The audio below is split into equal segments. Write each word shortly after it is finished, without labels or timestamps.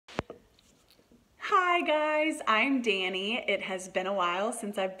Hi guys, I'm Dani. It has been a while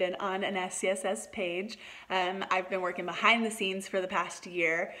since I've been on an SCSS page. I've been working behind the scenes for the past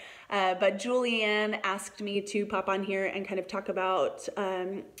year, but Julianne asked me to pop on here and kind of talk about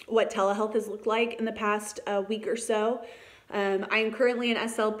what telehealth has looked like in the past week or so. I'm currently an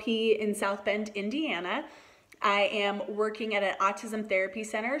SLP in South Bend, Indiana. I am working at an autism therapy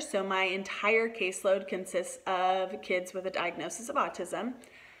center, so my entire caseload consists of kids with a diagnosis of autism.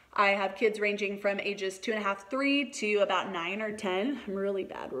 I have kids ranging from ages 2.5, 3 to about 9 or 10. I'm really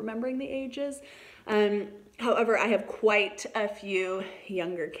bad remembering the ages. However, I have quite a few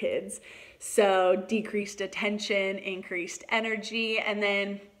younger kids. So decreased attention, increased energy, and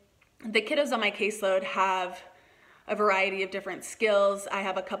then the kiddos on my caseload have a variety of different skills. I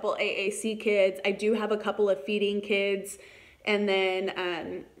have a couple AAC kids. I do have a couple of feeding kids, and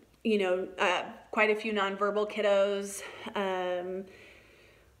then, quite a few nonverbal kiddos.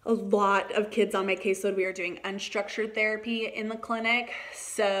 A lot of kids on my caseload. We are doing unstructured therapy in the clinic,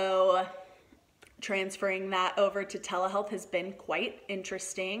 so transferring that over to telehealth has been quite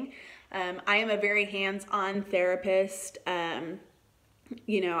interesting. I am a very hands-on therapist. I'm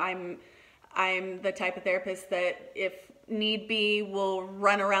the type of therapist that, if need be, will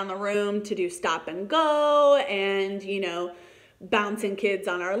run around the room to do stop and go and, bouncing kids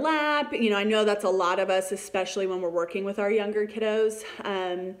on our lap. I know that's a lot of us, especially when we're working with our younger kiddos.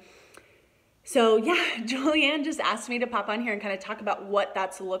 So yeah, Julianne just asked me to pop on here and kind of talk about what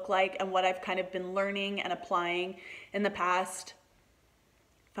that's looked like and what I've kind of been learning and applying in the past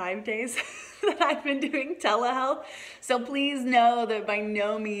 5 days that I've been doing telehealth. So please know that by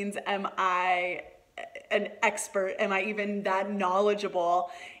no means am I an expert. Am I even that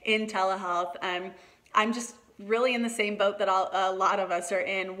knowledgeable in telehealth? I'm just really in the same boat that a lot of us are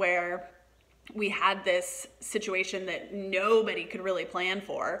in, where we had this situation that nobody could really plan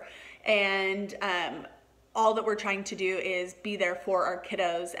for. And all that we're trying to do is be there for our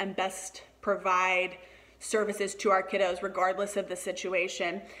kiddos and best provide services to our kiddos regardless of the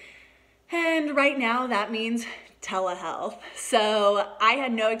situation. And right now that means telehealth. So I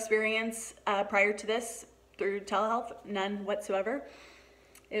had no experience prior to this through telehealth, none whatsoever.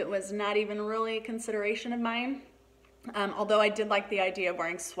 It was not even really a consideration of mine. Although I did like the idea of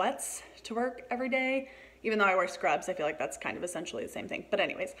wearing sweats to work every day. Even though I wear scrubs, I feel like that's kind of essentially the same thing. But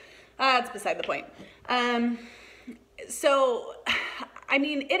anyways, that's beside the point.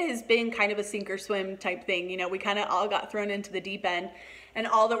 It has been kind of a sink or swim type thing. We kind of all got thrown into the deep end, and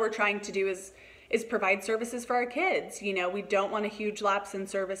all that we're trying to do is provide services for our kids. We don't want a huge lapse in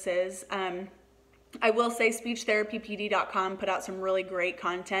services. I will say speechtherapypd.com put out some really great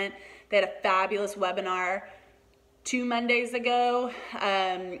content. They had a fabulous webinar 2 Mondays ago.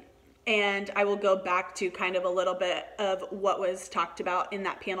 And I will go back to kind of a little bit of what was talked about in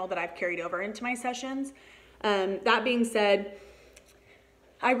that panel that I've carried over into my sessions. That being said,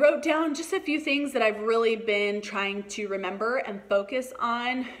 I wrote down just a few things that I've really been trying to remember and focus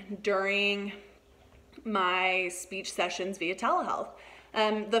on during my speech sessions via telehealth.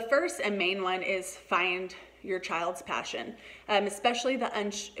 The first and main one is find your child's passion, especially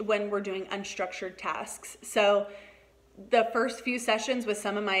when we're doing unstructured tasks. So the first few sessions with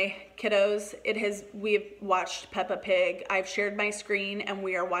some of my kiddos, we've watched Peppa Pig. I've shared my screen and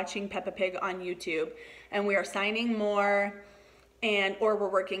we are watching Peppa Pig on YouTube, and we are signing more, or we're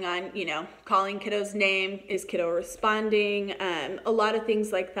working on, calling kiddo's name. Is kiddo responding? A lot of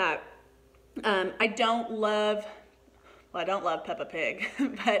things like that. I don't love Peppa Pig,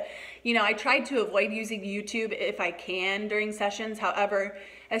 but I try to avoid using YouTube if I can during sessions. However,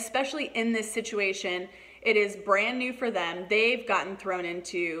 especially in this situation, it is brand new for them. They've gotten thrown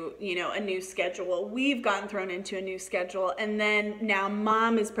into, a new schedule. We've gotten thrown into a new schedule. And then now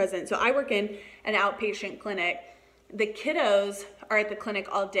mom is present. So I work in an outpatient clinic. The kiddos are at the clinic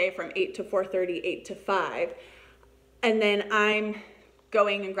all day from 8 to 4:30, 8 to 5. And then I'm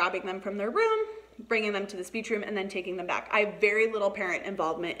going and grabbing them from their room, bringing them to the speech room, and then taking them back. I have very little parent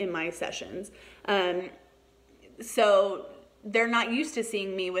involvement in my sessions. So they're not used to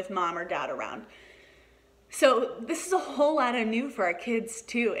seeing me with mom or dad around. So this is a whole lot of new for our kids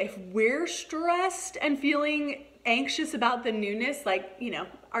too. If we're stressed and feeling anxious about the newness,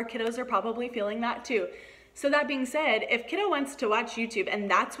 our kiddos are probably feeling that too. So that being said, if kiddo wants to watch YouTube and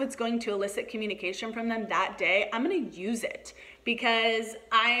that's what's going to elicit communication from them that day, I'm going to use it, because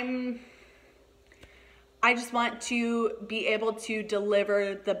I just want to be able to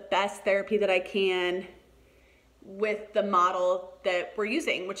deliver the best therapy that I can with the model that we're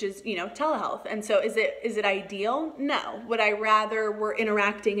using, which is, telehealth. And so is it ideal? No. Would I rather we're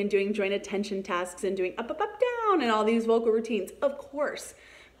interacting and doing joint attention tasks and doing up, up, up, down and all these vocal routines? Of course.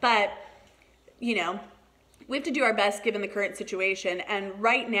 But you know, we have to do our best given the current situation. And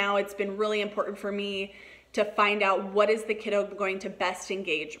right now it's been really important for me to find out what is the kiddo going to best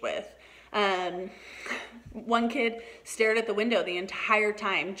engage with. One kid stared at the window the entire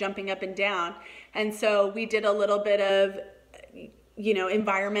time, jumping up and down. And so we did a little bit of, you know,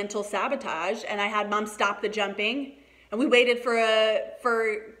 environmental sabotage, and I had mom stop the jumping, and we waited for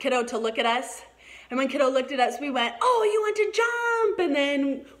kiddo to look at us. And when kiddo looked at us, we went, oh, you want to jump? And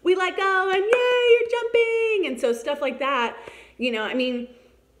then we let go, and yay, you're jumping. And so stuff like that, you know, I mean,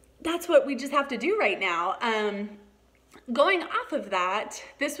 that's what we just have to do right now. Going off of that,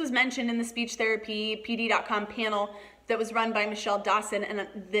 this was mentioned in the speech therapy PD.com panel that was run by Michelle Dawson, and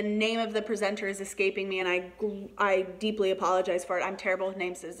the name of the presenter is escaping me, and I deeply apologize for it. I'm terrible with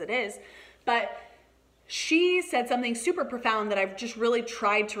names as it is. But she said something super profound that I've just really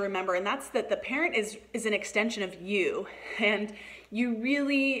tried to remember, and that's that the parent is an extension of you. And you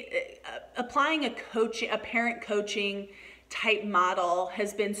really, applying a parent coaching type model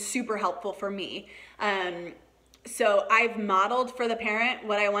has been super helpful for me. So I've modeled for the parent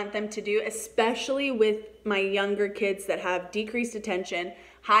what I want them to do, especially with my younger kids that have decreased attention,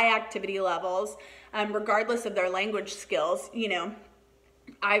 high activity levels, regardless of their language skills. You know,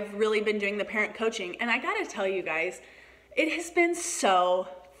 I've really been doing the parent coaching, and I gotta tell you guys, it has been so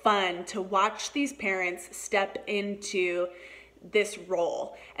fun to watch these parents step into this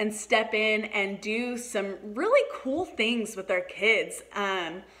role and step in and do some really cool things with their kids.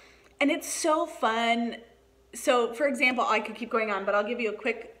 And it's so fun. So for example, I could keep going on, but I'll give you a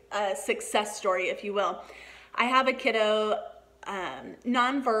quick success story, if you will. I have a kiddo,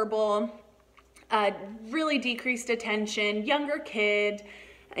 nonverbal, really decreased attention, younger kid,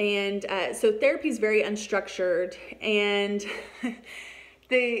 and so therapy is very unstructured, and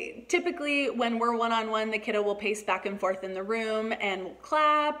typically when we're one-on-one, the kiddo will pace back and forth in the room and will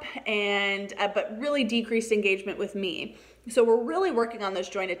clap, and but really decreased engagement with me. So we're really working on those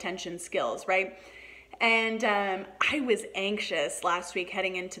joint attention skills, right? And I was anxious last week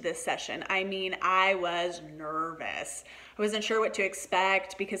heading into this session. I mean, I was nervous. I wasn't sure what to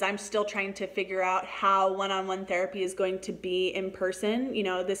expect because I'm still trying to figure out how one-on-one therapy is going to be in person. You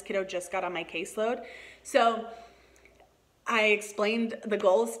know, this kiddo just got on my caseload. So I explained the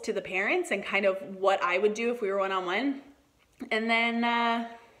goals to the parents and kind of what I would do if we were one-on-one. And then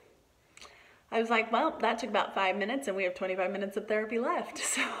I was like, well, that took about 5 minutes and we have 25 minutes of therapy left.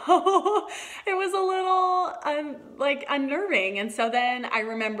 So it was a little like unnerving. And so then I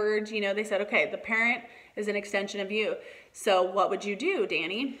remembered, you know, they said, okay, the parent is an extension of you. So what would you do,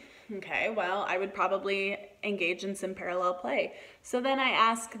 Dani? Okay, well, I would probably engage in some parallel play. So then I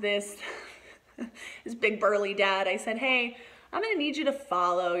asked this big burly dad, I said, hey, I'm gonna need you to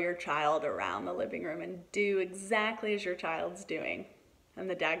follow your child around the living room and do exactly as your child's doing. And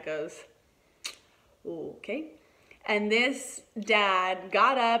the dad goes, okay. And this dad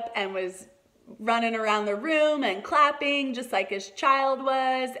got up and was running around the room and clapping just like his child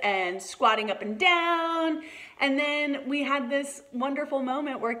was and squatting up and down. And then we had this wonderful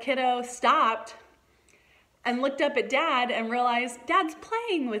moment where kiddo stopped and looked up at dad and realized dad's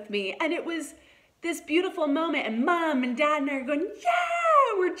playing with me. And it was this beautiful moment, and mom and dad and I are going,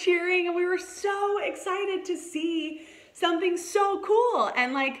 yeah, we're cheering. And we were so excited to see something so cool.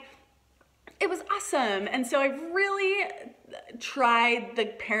 And like, it was awesome. And so I've really tried the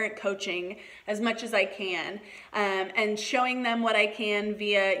parent coaching as much as I can, and showing them what I can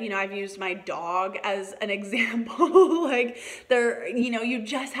via, you know, I've used my dog as an example. Like you know, you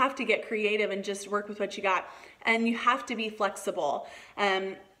just have to get creative and just work with what you got, and you have to be flexible.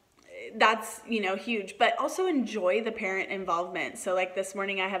 That's, you know, huge, but also enjoy the parent involvement. So like this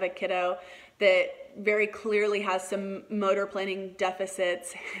morning I have a kiddo that very clearly has some motor planning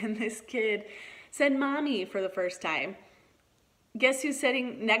deficits, and this kid said mommy for the first time. Guess who's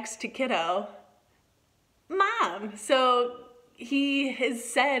sitting next to kiddo? Mom. So he has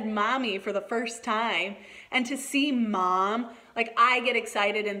said mommy for the first time, and to see mom, like I get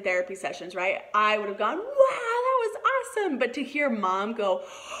excited in therapy sessions, right? I would have gone, wow, that was awesome. But to hear mom go,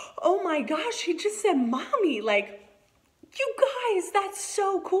 oh my gosh, he just said mommy, like, you guys, that's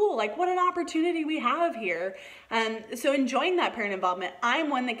so cool. Like what an opportunity we have here. So enjoying that parent involvement. I'm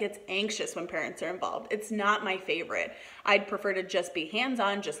one that gets anxious when parents are involved. It's not my favorite. I'd prefer to just be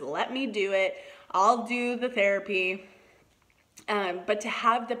hands-on, just let me do it. I'll do the therapy. But to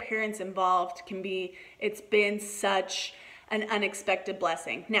have the parents involved it's been such an unexpected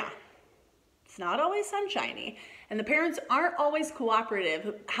blessing. Now, It's not always sunshiny, and the parents aren't always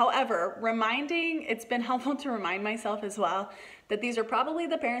cooperative. However, it's been helpful to remind myself as well that these are probably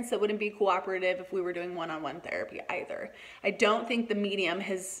the parents that wouldn't be cooperative if we were doing one-on-one therapy either. I don't think the medium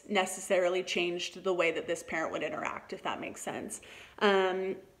has necessarily changed the way that this parent would interact, if that makes sense.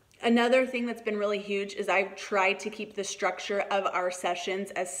 Another thing that's been really huge is I've tried to keep the structure of our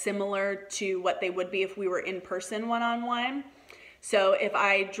sessions as similar to what they would be if we were in person one-on-one. So if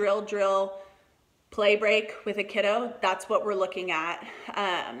I drill, play break with a kiddo, that's what we're looking at,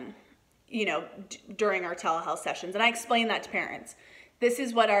 during our telehealth sessions. And I explain that to parents. This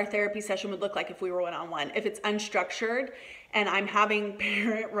is what our therapy session would look like if we were one-on-one. If it's unstructured and I'm having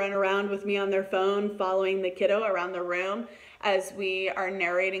parent run around with me on their phone, following the kiddo around the room as we are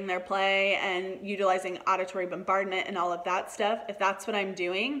narrating their play and utilizing auditory bombardment and all of that stuff, if that's what I'm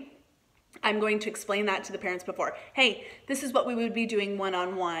doing, I'm going to explain that to the parents before. Hey, this is what we would be doing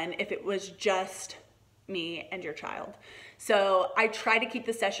one-on-one if it was just me and your child. So I try to keep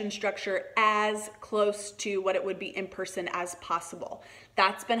the session structure as close to what it would be in person as possible.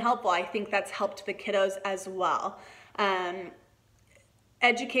 That's been helpful. I think that's helped the kiddos as well.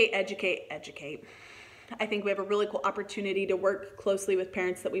 Educate. I think we have a really cool opportunity to work closely with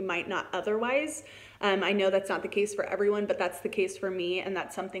parents that we might not otherwise. I know that's not the case for everyone, but that's the case for me, and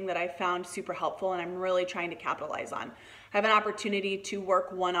that's something that I found super helpful and I'm really trying to capitalize on. I have an opportunity to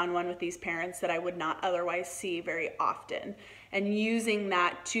work one-on-one with these parents that I would not otherwise see very often, and using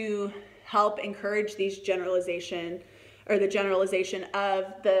that to help encourage these the generalization of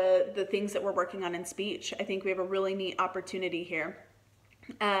the things that we're working on in speech. I think we have a really neat opportunity here.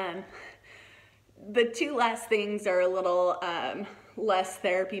 The two last things are a little less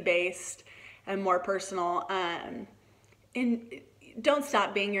therapy-based and more personal. Don't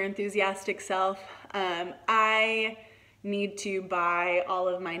stop being your enthusiastic self. I need to buy all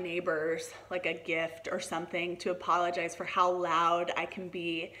of my neighbors like a gift or something to apologize for how loud I can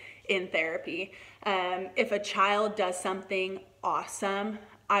be in therapy. If a child does something awesome,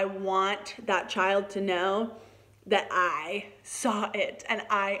 I want that child to know that I saw it and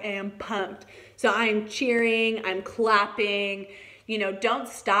I am pumped. So I'm cheering, I'm clapping. Don't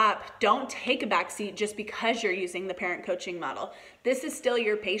stop. Don't take a back seat just because you're using the parent coaching model. This is still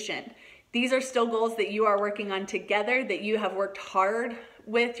your patient. These are still goals that you are working on together, that you have worked hard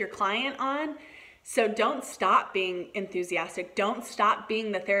with your client on. So don't stop being enthusiastic. Don't stop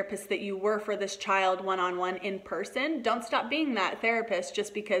being the therapist that you were for this child one-on-one in person. Don't stop being that therapist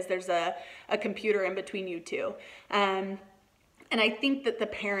just because there's a computer in between you two. And I think that the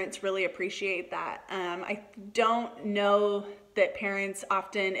parents really appreciate that. I don't know that parents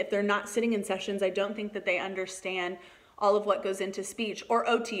often, if they're not sitting in sessions, I don't think that they understand all of what goes into speech or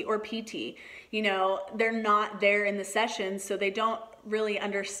OT or PT. They're not there in the sessions, so they don't really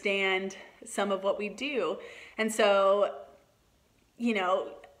understand some of what we do. And so,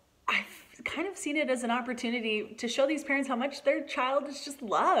 I've kind of seen it as an opportunity to show these parents how much their child is just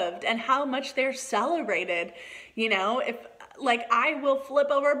loved and how much they're celebrated. If I will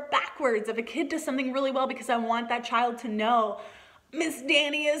flip over backwards if a kid does something really well because I want that child to know, Miss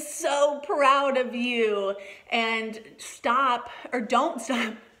Dani is so proud of you. And don't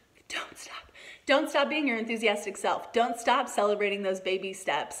stop being your enthusiastic self. Don't stop celebrating those baby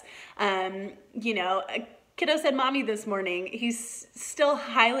steps. A kiddo said mommy this morning. He's still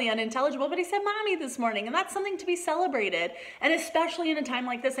highly unintelligible, but he said mommy this morning, and that's something to be celebrated. And especially in a time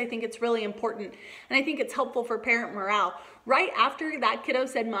like this, I think it's really important. And I think it's helpful for parent morale. Right after that kiddo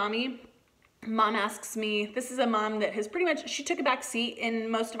said mommy, mom asks me, this is a mom that has she took a back seat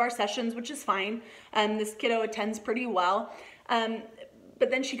in most of our sessions, which is fine. This kiddo attends pretty well. But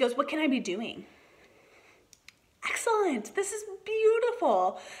then she goes, what can I be doing? Excellent. This is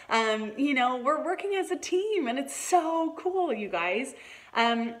beautiful. We're working as a team and it's so cool, you guys.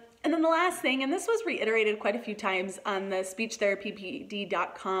 And then the last thing, and this was reiterated quite a few times on the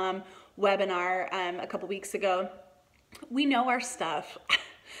speechtherapypd.com webinar a couple weeks ago, we know our stuff.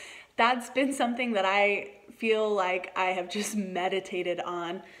 That's been something that I feel like I have just meditated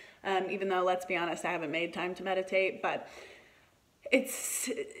on, even though, let's be honest, I haven't made time to meditate, but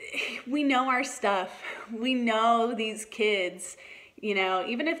we know our stuff. We know these kids,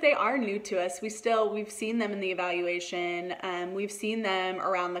 even if they are new to us, we've seen them in the evaluation. We've seen them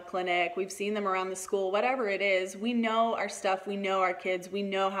around the clinic. We've seen them around the school, whatever it is. We know our stuff. We know our kids. We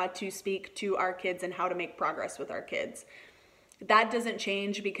know how to speak to our kids and how to make progress with our kids. That doesn't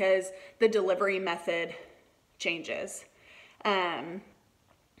change because the delivery method changes. In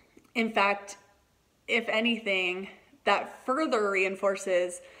fact, if anything, that further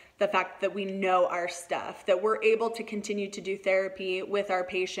reinforces the fact that we know our stuff, that we're able to continue to do therapy with our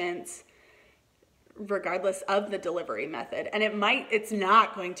patients regardless of the delivery method. And it's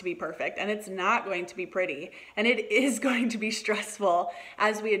not going to be perfect, and it's not going to be pretty, and it is going to be stressful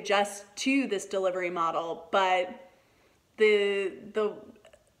as we adjust to this delivery model. But the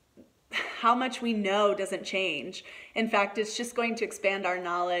how much we know doesn't change. In fact, it's just going to expand our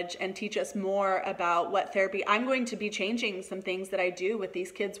knowledge and teach us more about what therapy. I'm going to be changing some things that I do with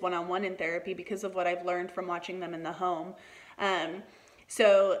these kids one-on-one in therapy because of what I've learned from watching them in the home.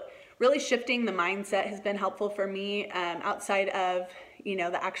 So really shifting the mindset has been helpful for me, outside of,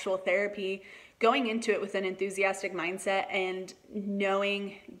 the actual therapy, going into it with an enthusiastic mindset and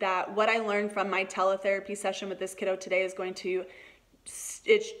knowing that what I learned from my teletherapy session with this kiddo today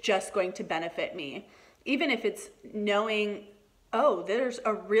it's just going to benefit me. Even if it's knowing,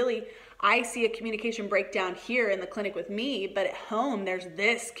 I see a communication breakdown here in the clinic with me, but at home there's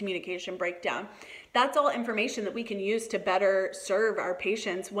this communication breakdown. That's all information that we can use to better serve our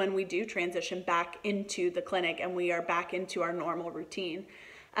patients when we do transition back into the clinic and we are back into our normal routine.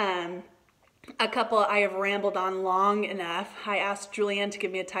 I have rambled on long enough. I asked Julianne to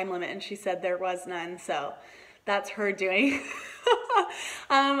give me a time limit and she said there was none, so that's her doing.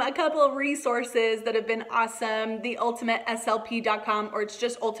 A couple of resources that have been awesome. The ultimateslp.com, or it's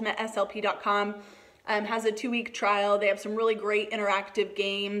just ultimateslp.com, has a 2-week trial. They have some really great interactive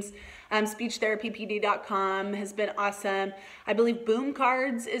games. Speechtherapypd.com has been awesome. I believe Boom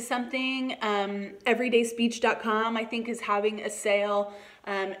Cards is something. Everydayspeech.com, I think, is having a sale.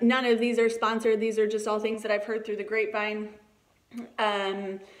 None of these are sponsored. These are just all things that I've heard through the grapevine.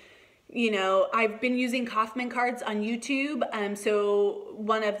 I've been using Kaufman cards on YouTube. So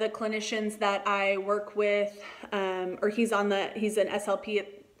one of the clinicians that I work with, he's an SLP at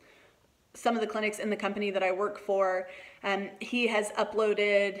some of the clinics in the company that I work for. He has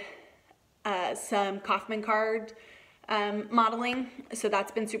uploaded some Kaufman card modeling. So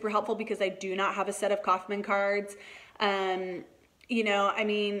that's been super helpful because I do not have a set of Kaufman cards.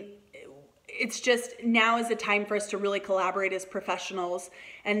 It's just, now is a time for us to really collaborate as professionals,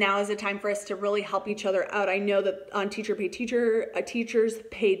 and now is a time for us to really help each other out. I know that on Teachers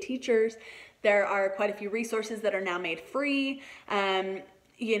Pay Teachers, there are quite a few resources that are now made free. The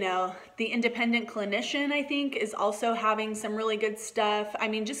independent clinician, I think, is also having some really good stuff.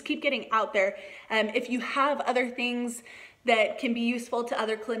 Just keep getting out there. If you have other things that can be useful to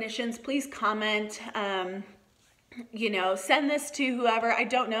other clinicians, please comment. Send this to whoever. I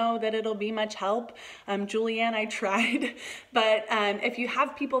don't know that it'll be much help. Julianne, I tried. But if you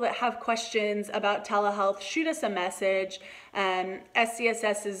have people that have questions about telehealth, shoot us a message.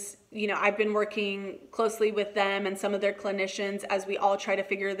 SCSS is, I've been working closely with them and some of their clinicians as we all try to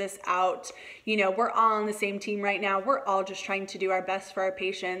figure this out. We're all on the same team right now. We're all just trying to do our best for our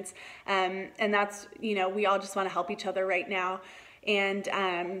patients. And that's, we all just want to help each other right now. And,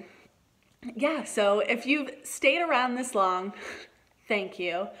 so if you've stayed around this long, thank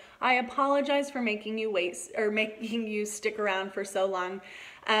you. I apologize for making you wait or making you stick around for so long.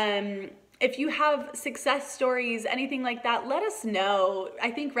 If you have success stories, anything like that, let us know.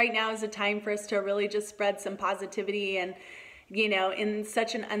 I think right now is a time for us to really just spread some positivity and, in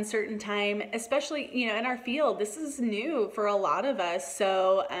such an uncertain time, especially, in our field, this is new for a lot of us.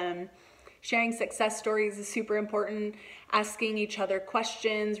 So, sharing success stories is super important. Asking each other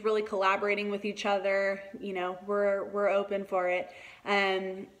questions, really collaborating with each other. We're open for it.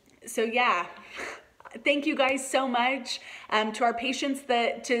 Thank you guys so much. To our patients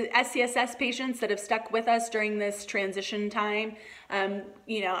to SCSS patients that have stuck with us during this transition time.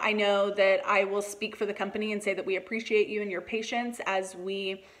 I know that I will speak for the company and say that we appreciate you and your patience as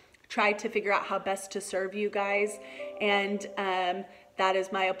we try to figure out how best to serve you guys. And that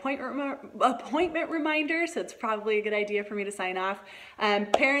is my appointment reminder, so it's probably a good idea for me to sign off.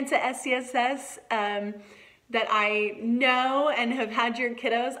 Parents at SCSS that I know and have had your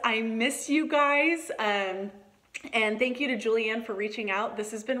kiddos, I miss you guys. And thank you to Julianne for reaching out. This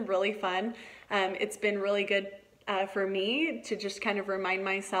has been really fun. It's been really good for me to just kind of remind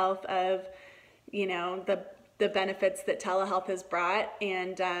myself of, the benefits that telehealth has brought.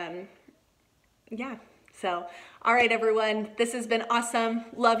 And So, all right, everyone, this has been awesome.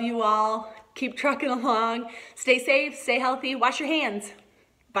 Love you all. Keep trucking along. Stay safe, stay healthy, wash your hands.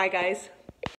 Bye, guys.